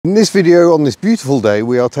In this video, on this beautiful day,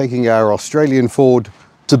 we are taking our Australian Ford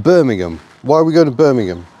to Birmingham. Why are we going to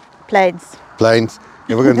Birmingham? Planes. Planes.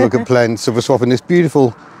 Yeah, we're going to look at planes. So we're swapping this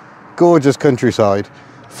beautiful, gorgeous countryside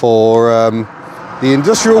for the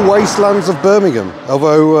industrial wastelands of Birmingham.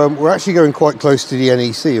 Although we're actually going quite close to the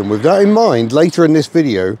NEC, and with that in mind, later in this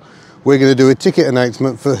video, we're going to do a ticket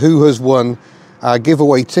announcement for who has won our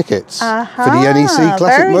giveaway tickets for the NEC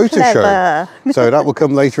Classic Motor Show. So that will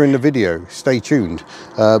come later in the video. Stay tuned.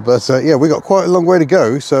 Yeah, we got quite a long way to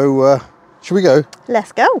go. So should we go?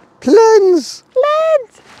 Let's go. Planes.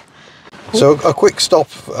 Planes. So a quick stop.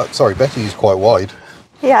 Sorry, Betty's quite wide.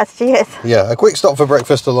 Yes, she is. Yeah, a quick stop for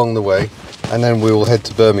breakfast along the way, and then we will head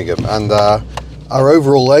to Birmingham. And our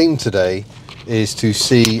overall aim today is to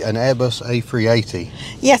see an Airbus A380.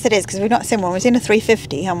 Yes, it is, because we've not seen one. We've seen a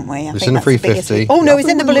 350, haven't we? We've seen a 350. Oh no, we've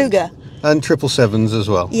seen the Beluga. And 777s as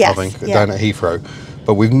well, yes, I think, down at Heathrow.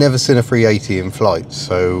 But we've never seen a 380 in flight,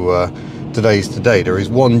 so today's today. There is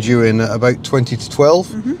one due in at about 20 to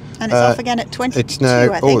 12. And it's off again at 20 It's to now,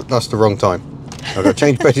 2, I think. oh, that's the wrong time. I've got to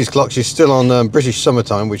change Betty's clock. She's still on British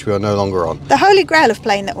summertime, which we are no longer on. The holy grail of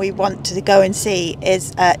plane that we want to go and see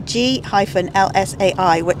is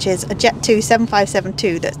G-LSAI, which is a Jet 2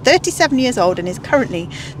 7572 that's 37 years old and is currently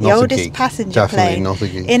the oldest passenger plane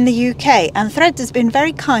in the UK. And Threads has been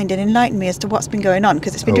very kind and enlightened me as to what's been going on,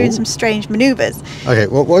 because it's been doing some strange manoeuvres. Okay,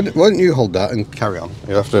 well, why don't you hold that and carry on?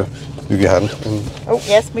 You have to move your hand. Oh,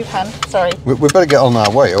 yes, move hand. Sorry. We better get on our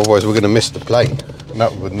way, otherwise we're going to miss the plane. And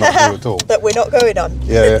that would not do at all. That we're not going on.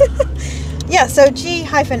 Yeah, yeah. Yeah, so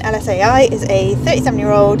G-LSAI is a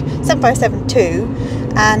 37-year-old 7572,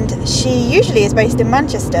 and she usually is based in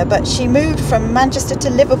Manchester, but she moved from Manchester to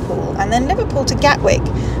Liverpool and then Liverpool to Gatwick.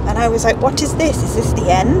 And I was like, what is this? Is this the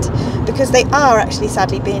end? Because they are actually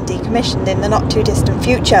sadly being decommissioned in the not too distant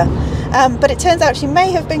future. But it turns out she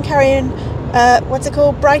may have been carrying, what's it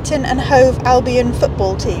called? Brighton and Hove Albion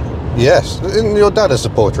football team. Yes, isn't your dad a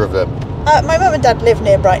supporter of them? My mum and dad live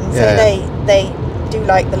near Brighton, so they do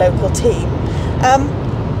like the local team.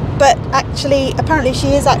 But actually, apparently she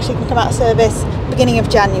is actually going to come out of service beginning of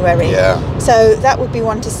January. Yeah. So that would be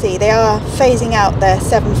one to see. They are phasing out their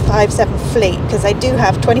 757 fleet, because they do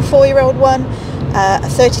have a 24-year-old one, a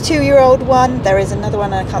 32-year-old one. There is another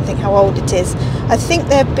one, and I can't think how old it is. I think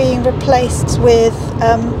they're being replaced with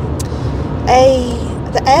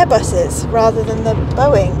the Airbuses rather than the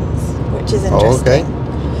Boeings, which is interesting. Oh, okay.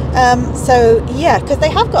 So yeah, because they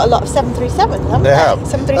have got a lot of 737s, haven't they? They have.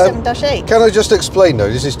 737-8. Can I just explain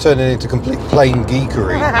though, this is turning into complete plane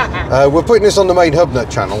geekery. We're putting this on the main HubNet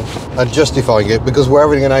channel and justifying it because we're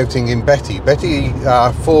having an outing in Betty. Betty,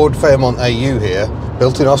 Ford Fairmont AU here,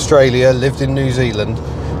 built in Australia, lived in New Zealand,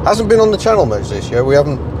 hasn't been on the channel much this year. We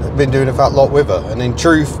haven't been doing a fat lot with her, and in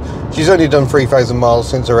truth, she's only done 3,000 miles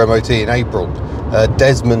since her MOT in April.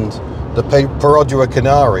 Desmond, the Perodua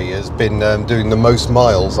Canary, has been doing the most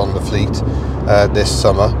miles on the fleet this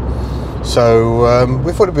summer. So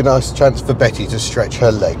we thought it'd be a nice chance for Betty to stretch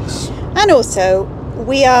her legs. And also,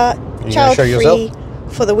 we are child-free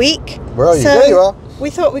for the week. Where are you? So there you are. We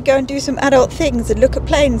thought we'd go and do some adult things and look at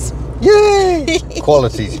planes. Yay!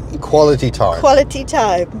 Quality time. Quality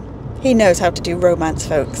time. He knows how to do romance,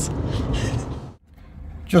 folks.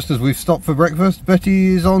 Just as we've stopped for breakfast,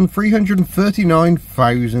 Betty is on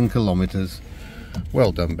 339,000 kilometres.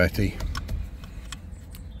 Well done, Betty.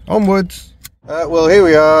 Onwards. Well, here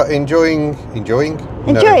we are enjoying. No,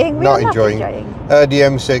 not enjoying. The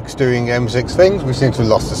M6 doing M6 things. We seem to have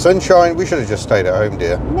lost the sunshine. We should have just stayed at home,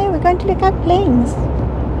 dear. No, we're going to look at planes.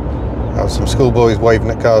 Have some schoolboys waving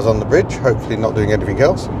at cars on the bridge, hopefully not doing anything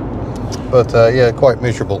else. But yeah, quite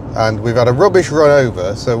miserable. And we've had a rubbish run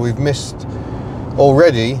over, so we've missed.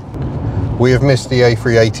 Already, we have missed the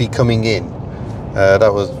A380 coming in.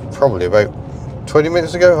 That was probably about 20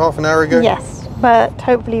 minutes ago, half an hour ago. Yes, but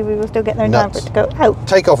hopefully we will still get there in time for it to go out.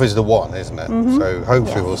 Takeoff is the one, isn't it? So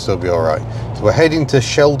hopefully we'll still be all right. So we're heading to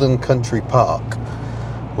Sheldon Country Park,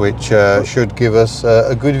 which should give us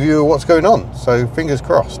a good view of what's going on. So fingers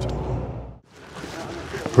crossed.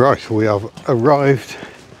 Right, we have arrived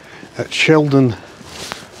at Sheldon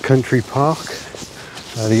Country Park.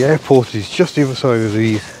 The airport is just the other side of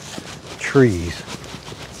these trees.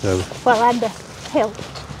 So, well, and a hill.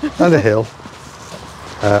 And a hill.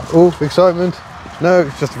 Oh, excitement. No,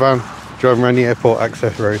 it's just a van driving around the airport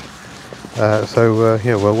access road.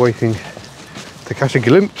 Yeah, we're waiting to catch a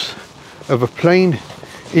glimpse of a plane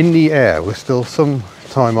in the air. We're still some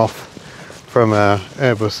time off from our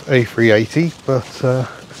Airbus A380, but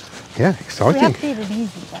yeah, exciting. We have seen an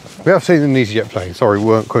EasyJet. We have seen an EasyJet plane. Sorry, we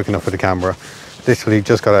weren't quick enough with the camera. Literally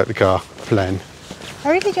just got out the car, plane.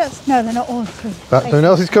 Are EasyJets? No, they're not all three. Someone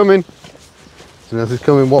else is coming. Something else is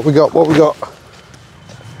coming. What we got? What we got?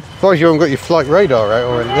 As long as you haven't got your flight radar out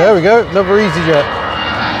already. There we go. Another EasyJet.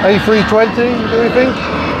 A320, do you think?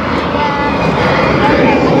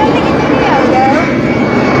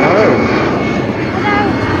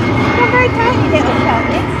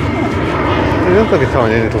 It looks like a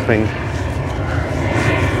tiny little thing.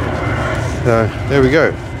 So there we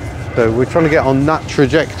go. So we're trying to get on that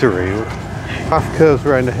trajectory. Half curves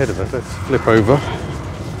around ahead of us. Let's flip over.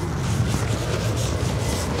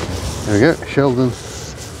 There we go. Sheldon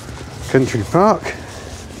Country Park.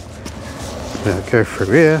 Now go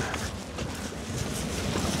through here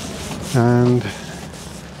and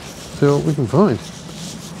see what we can find.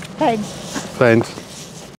 Planes. Planes.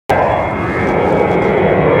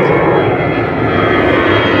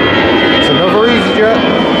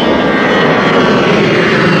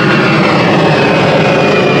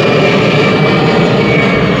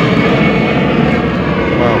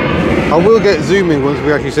 I will get zooming once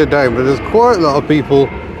we actually sit down, but there's quite a lot of people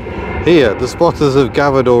here. The spotters have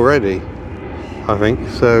gathered already, I think.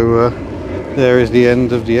 So there is the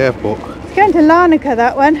end of the airport. It's going to Larnaca,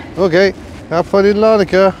 that one. Okay, have fun in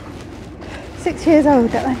Larnaca. 6 years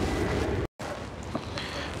old, that one.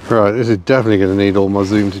 Right, this is definitely going to need all my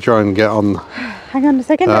zoom to try and get on. Hang on a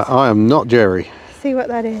second. I am not Jerry. See what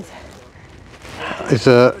that is. It's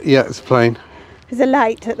a, yeah, it's a plane. There's a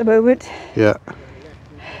light at the moment. Yeah.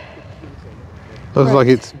 Looks like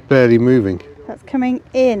it's barely moving. That's coming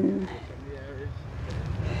in.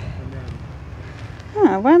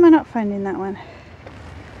 Oh, why am I not finding that one?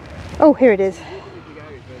 Oh, here it is.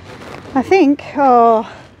 I think, oh,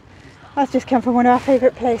 that's just come from one of our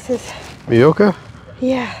favourite places. Mallorca?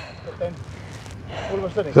 Yeah.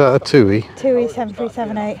 Is that a TUI? TUI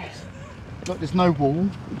 7378. Look, there's no wall.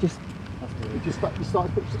 You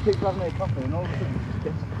started people having their coffee and all of a sudden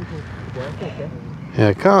you just get people work, okay? Yeah,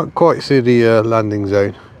 I can't quite see the landing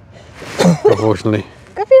zone, unfortunately.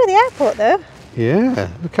 Good view of the airport though. Yeah,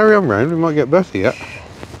 we'll carry on round, we might get better yet.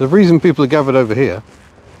 The reason people are gathered over here,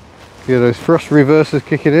 you know, those thrust reversers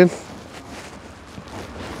kicking in.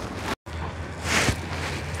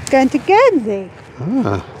 Going to Guernsey.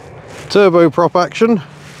 Ah, turboprop action,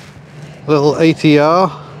 little ATR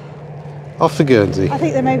off to Guernsey. I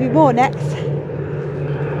think there may be more next.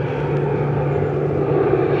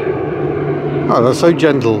 Oh, that's so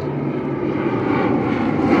gentle.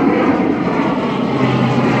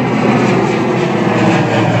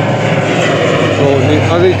 Oh,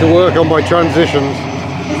 I need to work on my transitions.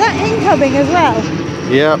 Is that incoming as well?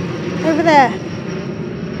 Yep. Over there.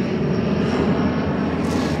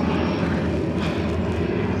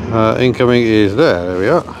 Incoming is there. There we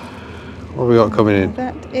are. What have we got coming in?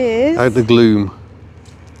 That is... Out the gloom.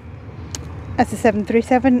 That's a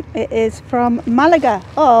 737. It is from Malaga.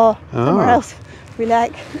 Oh, somewhere else we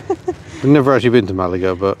like. We've never actually been to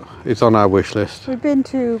Malaga, but it's on our wish list. We've been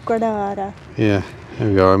to Granada. Yeah, there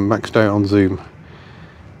we go. I'm maxed out on zoom.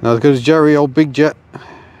 Now as good as Jerry, old big jet.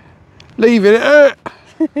 Leaving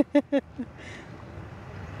it.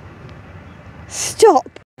 Stop.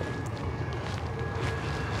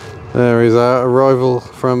 There is our arrival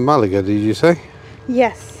from Malaga, did you say?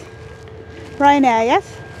 Yes. Ryanair,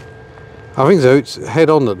 yes? I think so. It's head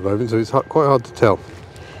on at the moment, so it's quite hard to tell.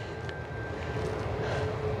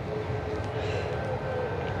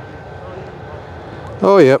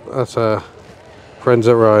 Oh, yep, that's our friends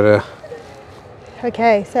at Ryanair.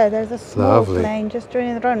 Okay, so there's a small Lovely. plane just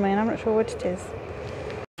joining the runway, and I'm not sure what it is.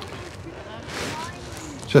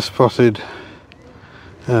 Just spotted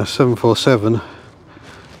 747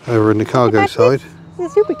 over in the cargo side. It's a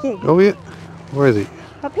Super King. Oh, yeah. Where is he?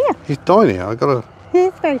 Up here. He's tiny. I gotta.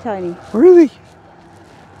 He's very tiny. Where is he?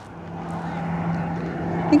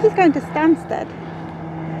 I think he's going to Stansted.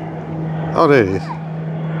 Oh, there he is.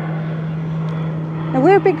 Now,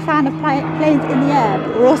 we're a big fan of planes in the air,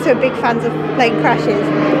 but we're also big fans of plane crashes.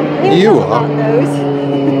 You are? Those.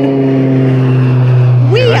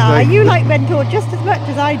 We are. You like Mentor just as much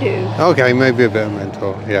as I do. Okay, maybe a bit of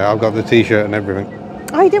Mentor. Yeah, I've got the t-shirt and everything.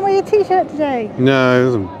 Oh, you didn't wear your t-shirt today? No, it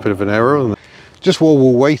was a bit of an error, wasn't it? Just while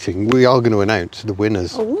we're waiting, we are going to announce the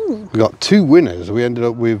winners. Ooh. We got 2 winners. We ended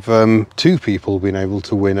up with 2 people being able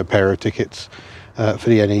to win a pair of tickets for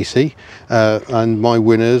the NEC. And my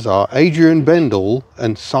winners are Adrian Bendall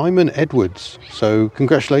and Simon Edwards. So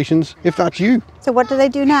congratulations, if that's you. So what do they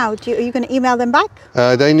do now? Are you going to email them back?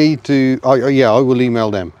 They need to, yeah, I will email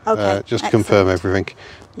them Okay, just to confirm excellent. everything.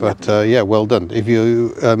 But yeah, well done. If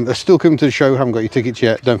you are still coming to the show, haven't got your tickets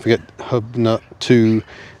yet, don't forget Hubnut 2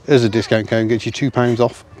 as a discount code and gets you £2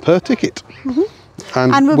 off per ticket.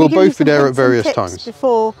 And we'll both be there at various times.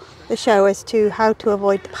 Before the show as to how to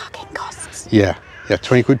avoid the parking costs. Yeah, Yeah,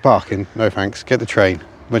 20 quid parking. No thanks. Get the train.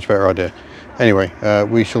 Much better idea. Anyway,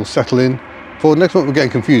 we shall settle in. For the next one, we're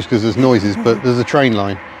getting confused because there's noises, but there's a train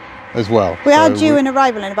line as well. We are due an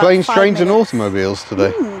arrival in about 5 minutes. Planes, trains and automobiles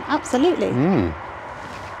today. Absolutely.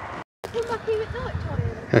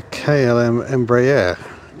 A KLM Embraer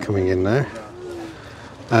coming in now.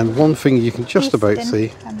 And one thing you can just about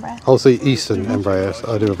see, I'll see Eastern Embraers,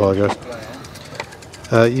 I do apologise.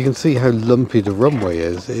 You can see how lumpy the runway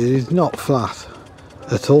is. It is not flat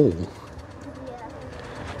at all.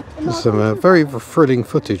 There's some very thrilling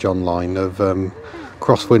footage online of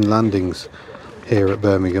crosswind landings here at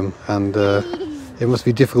Birmingham, and it must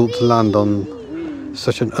be difficult to land on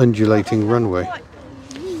such an undulating runway.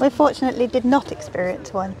 We fortunately did not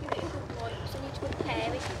experience one.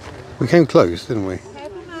 We came close, didn't we?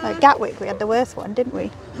 At Gatwick we had the worst one, didn't we?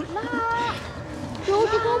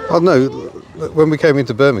 Oh no, when we came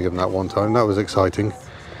into Birmingham that one time, that was exciting.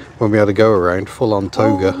 When we had a go around, full on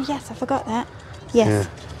toga. Oh yes, I forgot that. Yes.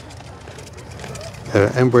 Yeah.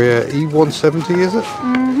 Embraer E170, is it?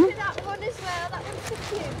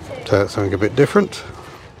 So that's something a bit different.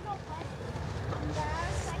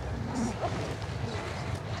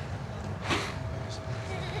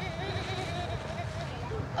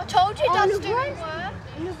 I told you Dad's doing work.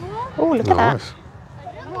 Oh, look at that.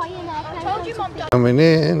 I told you Mum. Coming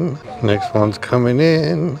in. Next one's coming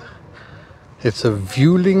in. It's a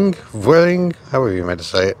Vueling, however you meant to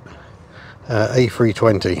say it,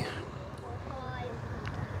 A320.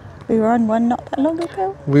 We were on one not that long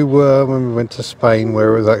ago. We were when we went to Spain,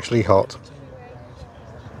 where it was actually hot.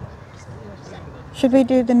 Should we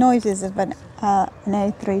do the noises of an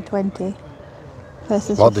A320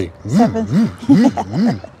 versus Body. 7?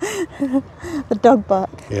 The dog bark.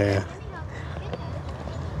 Yeah.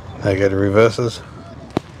 There you go, the reversers.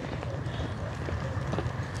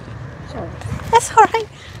 That's alright.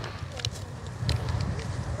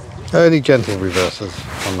 Only gentle reversers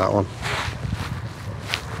on that one.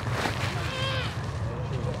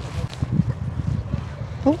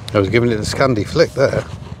 Oh. I was giving it a Scandi flick there.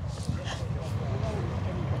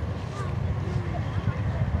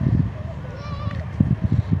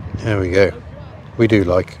 There we go. We do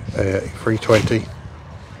like a 320.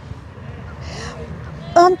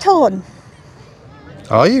 I'm torn.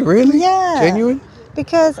 Are you really? Yeah. Genuine?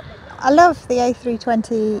 Because I love the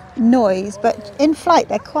A320 noise, but in flight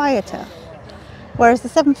they're quieter. Whereas the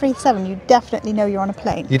 737, you definitely know you're on a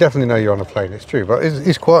plane. You definitely know you're on a plane, it's true. But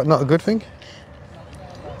is quiet not a good thing?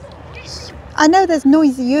 I know there's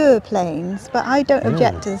noisier planes, but I don't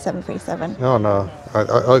object to the 737. No.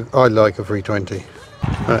 I like a 320.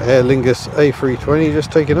 Aer Lingus A320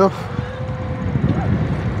 just taking off.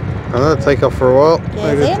 And that'll take off for a while.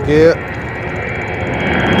 Maybe it's gear.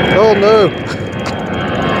 Oh no!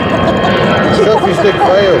 Selfie stick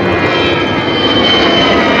failed.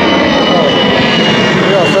 Oh,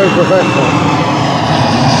 we are so professional.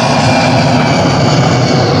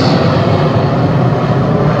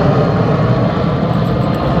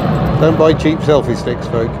 Don't buy cheap selfie sticks,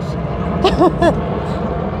 folks.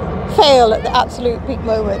 Fail at the absolute peak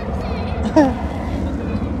moment.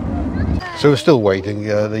 So we're still waiting.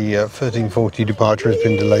 The 1340 departure has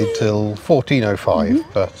been delayed till 14:05,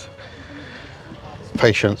 but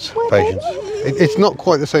patience. It's not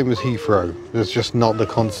quite the same as Heathrow. There's just not the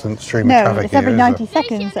constant stream of traffic. No, it's every 90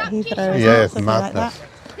 seconds at Heathrow. Yeah, it's madness.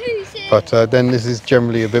 But then this is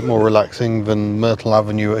generally a bit more relaxing than Myrtle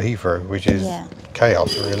Avenue at Heathrow, which is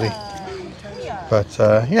chaos, really. But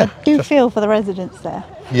yeah. I do feel for the residents there.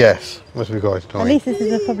 Yes, must be quite annoying. At least this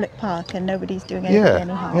is a public park and nobody's doing anything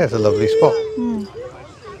any harm. Yeah, it's a lovely spot.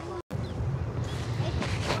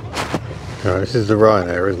 Oh, this is the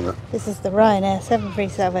Ryanair, isn't it? This is the Ryanair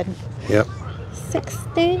 737. Yep.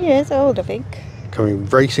 16 years old, I think. Coming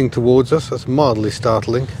racing towards us. That's mildly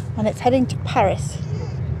startling. And it's heading to Paris.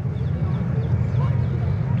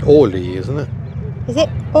 Orly, isn't it? Is it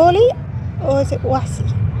Orly or is it Wassy?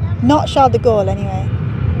 Not Charles de Gaulle, anyway.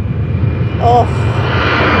 Oh.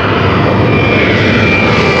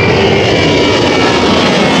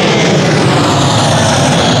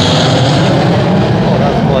 Oh,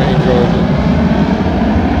 that's quite enjoyable.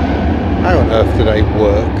 How on earth do they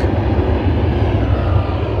work?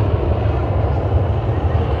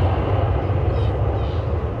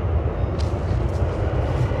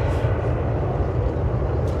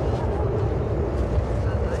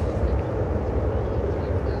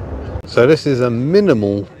 So this is a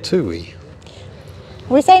minimal TUI.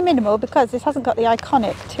 We say minimal because this hasn't got the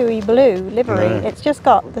iconic TUI blue livery. No. It's just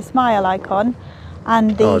got the smile icon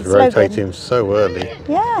and the it's slogan. rotating so early.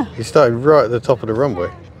 Yeah. He started right at the top of the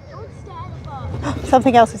runway.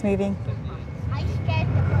 Something else is moving.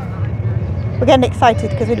 We're getting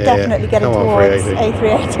excited because we're definitely getting Come on, towards 380.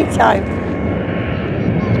 A380 time.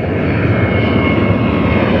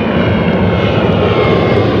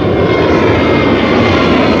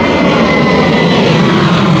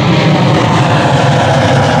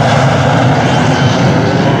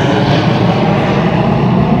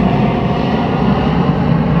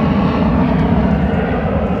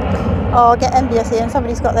 Oh, I get envious here, and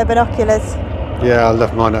somebody's got their binoculars. Yeah, I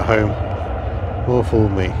left mine at home. More for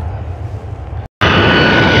me.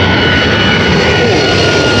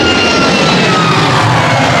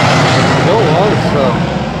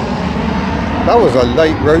 That was a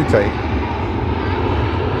late rotate.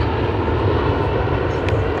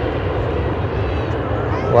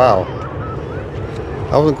 Wow.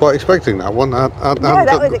 I wasn't quite expecting that one. I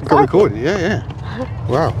got recorded. Yeah.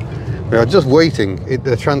 Wow. We are just waiting.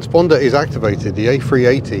 The transponder is activated. The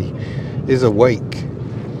A380 is awake.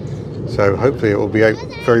 So hopefully it will be out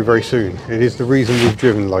very, very soon. It is the reason we've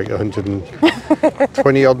driven like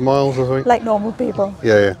 120 odd miles or something. Like normal people.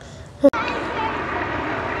 Yeah.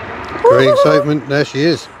 Great excitement. There she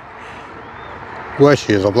is. Where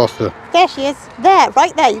she is, I've lost her. There she is. There,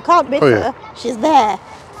 right there. You can't miss her. She's there.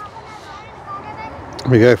 There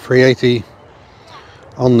we go, 380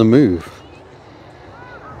 on the move.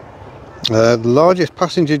 The largest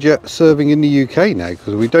passenger jet serving in the UK now,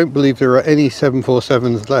 because we don't believe there are any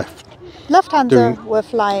 747s left. Lufthansa were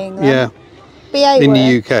flying them. Yeah. BA in were.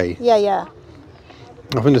 the UK. Yeah.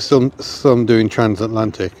 I think there's some doing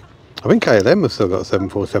transatlantic. I think KLM have still got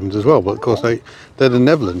 747s as well, but of course they're the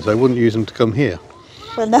Netherlands. They wouldn't use them to come here.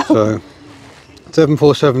 Well, no. So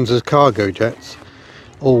 747s as cargo jets,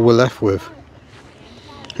 all we're left with.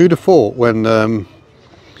 Who'd have thought when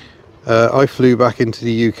I flew back into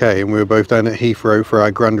the UK and we were both down at Heathrow for our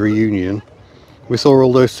grand reunion, we saw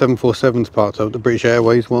all those 747s parked up, the British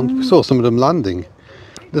Airways ones. We saw some of them landing.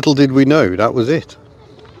 Little did we know that was it.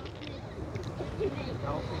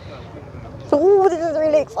 Oh, this is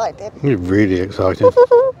really exciting. You're really excited.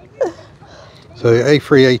 So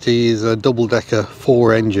A380 is a double-decker,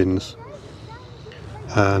 4 engines,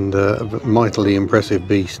 and a mightily impressive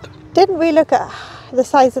beast. Didn't we look at the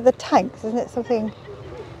size of the tanks? Isn't it something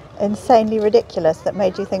insanely ridiculous that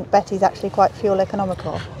made you think Betty's actually quite fuel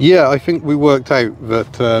economical? Yeah, I think we worked out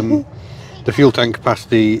that the fuel tank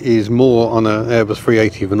capacity is more on an Airbus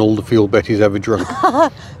 380 than all the fuel Betty's ever drunk.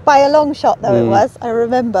 By a long shot though it was, I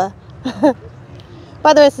remember.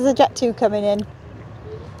 By the way, this is a Jet 2 coming in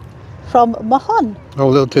from Mahon. Oh,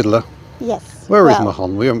 little tiddler. Yes. Where is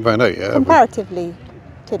Mahon? We haven't found out yet. Comparatively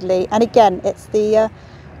tiddly. And again, it's the...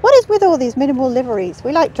 what is with all these minimal liveries?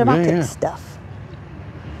 We like dramatic stuff.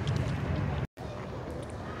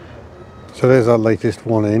 So there's our latest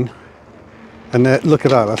one in. And look at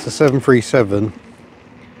that, that's a 737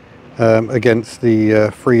 against the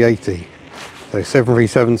 380. So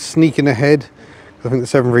 737 sneaking ahead. I think the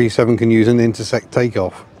 737 can use an intersect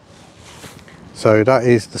takeoff. So that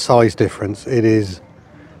is the size difference. It is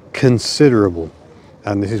considerable.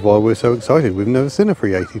 And this is why we're so excited. We've never seen a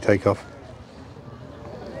 380 takeoff.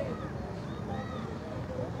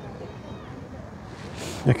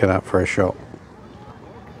 Look at that for a shot.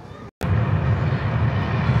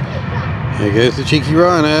 Here goes the cheeky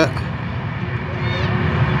Ryanair.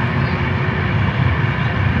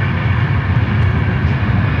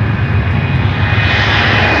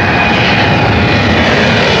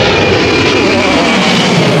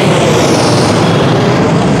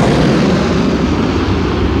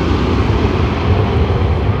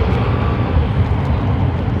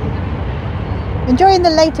 Enjoying the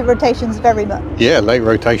later rotations very much. Yeah, late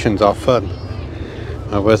rotations are fun.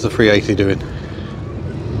 Where's the 380 doing?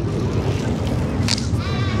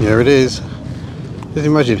 There it is. Just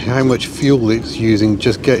imagine how much fuel it's using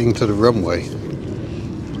just getting to the runway.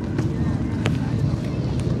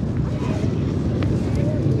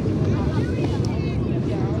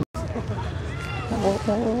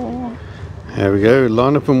 There we go,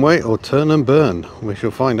 line up and wait or turn and burn. We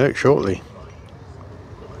shall find out shortly.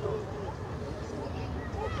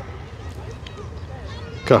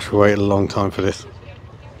 Gosh, we waited a long time for this.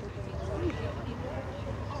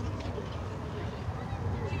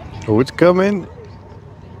 Oh, it's coming.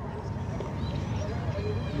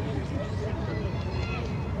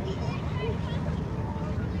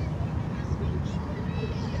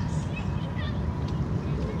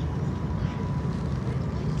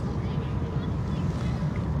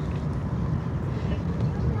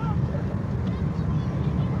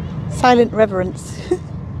 Silent reverence.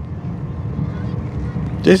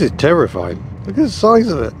 This is terrifying. Look at the size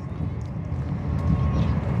of it.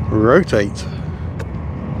 Rotate.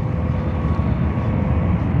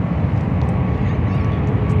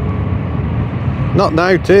 Not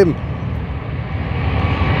now, Tim.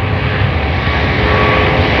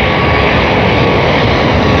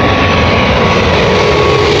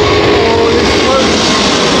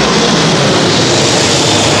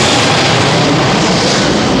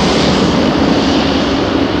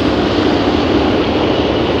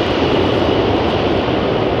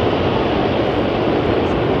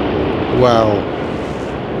 Wow.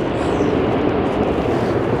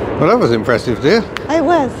 Well, that was impressive, dear. It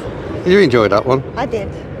was. You enjoyed that one? I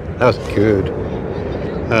did. That was good.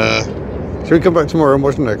 Should we come back tomorrow and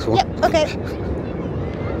watch the next one? Yep, okay.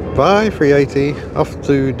 Bye, 380. Off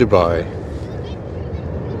to Dubai.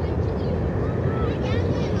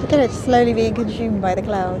 Look at it slowly being consumed by the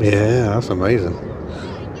clouds. Yeah, that's amazing.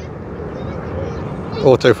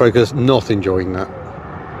 Autofocus not enjoying that.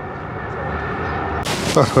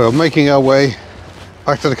 Well, making our way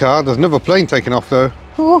back to the car. There's another plane taking off though.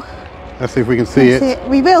 Ooh, Let's see if we can see it.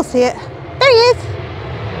 We will see it. There he is.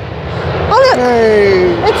 Oh look,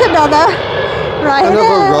 Hey! it's another Ryanair.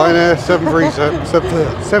 Another Ryanair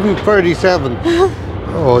 737.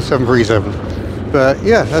 Or 737. But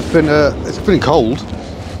yeah, that's been it's been cold,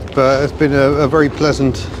 but it's been a very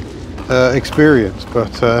pleasant experience.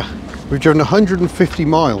 But we've driven 150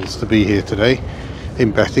 miles to be here today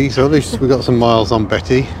in Betty, so at least we got some miles on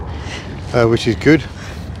Betty, which is good.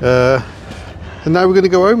 And now we're going to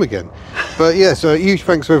go home again. But yeah, so huge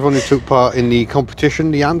thanks to everyone who took part in the competition.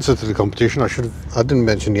 The answer to the competition, I didn't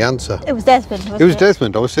mention the answer. It was Desmond, wasn't it? It was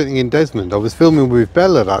Desmond. I was sitting in Desmond. I was filming with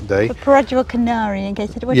Bella that day. The Perodua Canary, in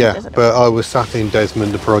case it wasn't. Yeah, but I was sat in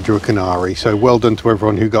Desmond, the Perodua Canary. So well done to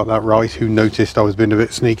everyone who got that right, who noticed I was being a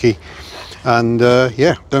bit sneaky. And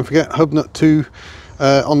yeah, don't forget Hubnut 2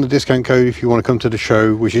 on the discount code if you want to come to the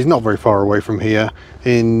show, which is not very far away from here,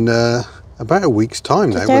 in about a week's time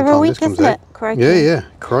now. Just over a week, isn't it? Crikey. Yeah,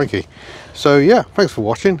 crikey. So yeah, thanks for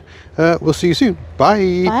watching. We'll see you soon.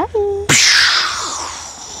 Bye. Bye.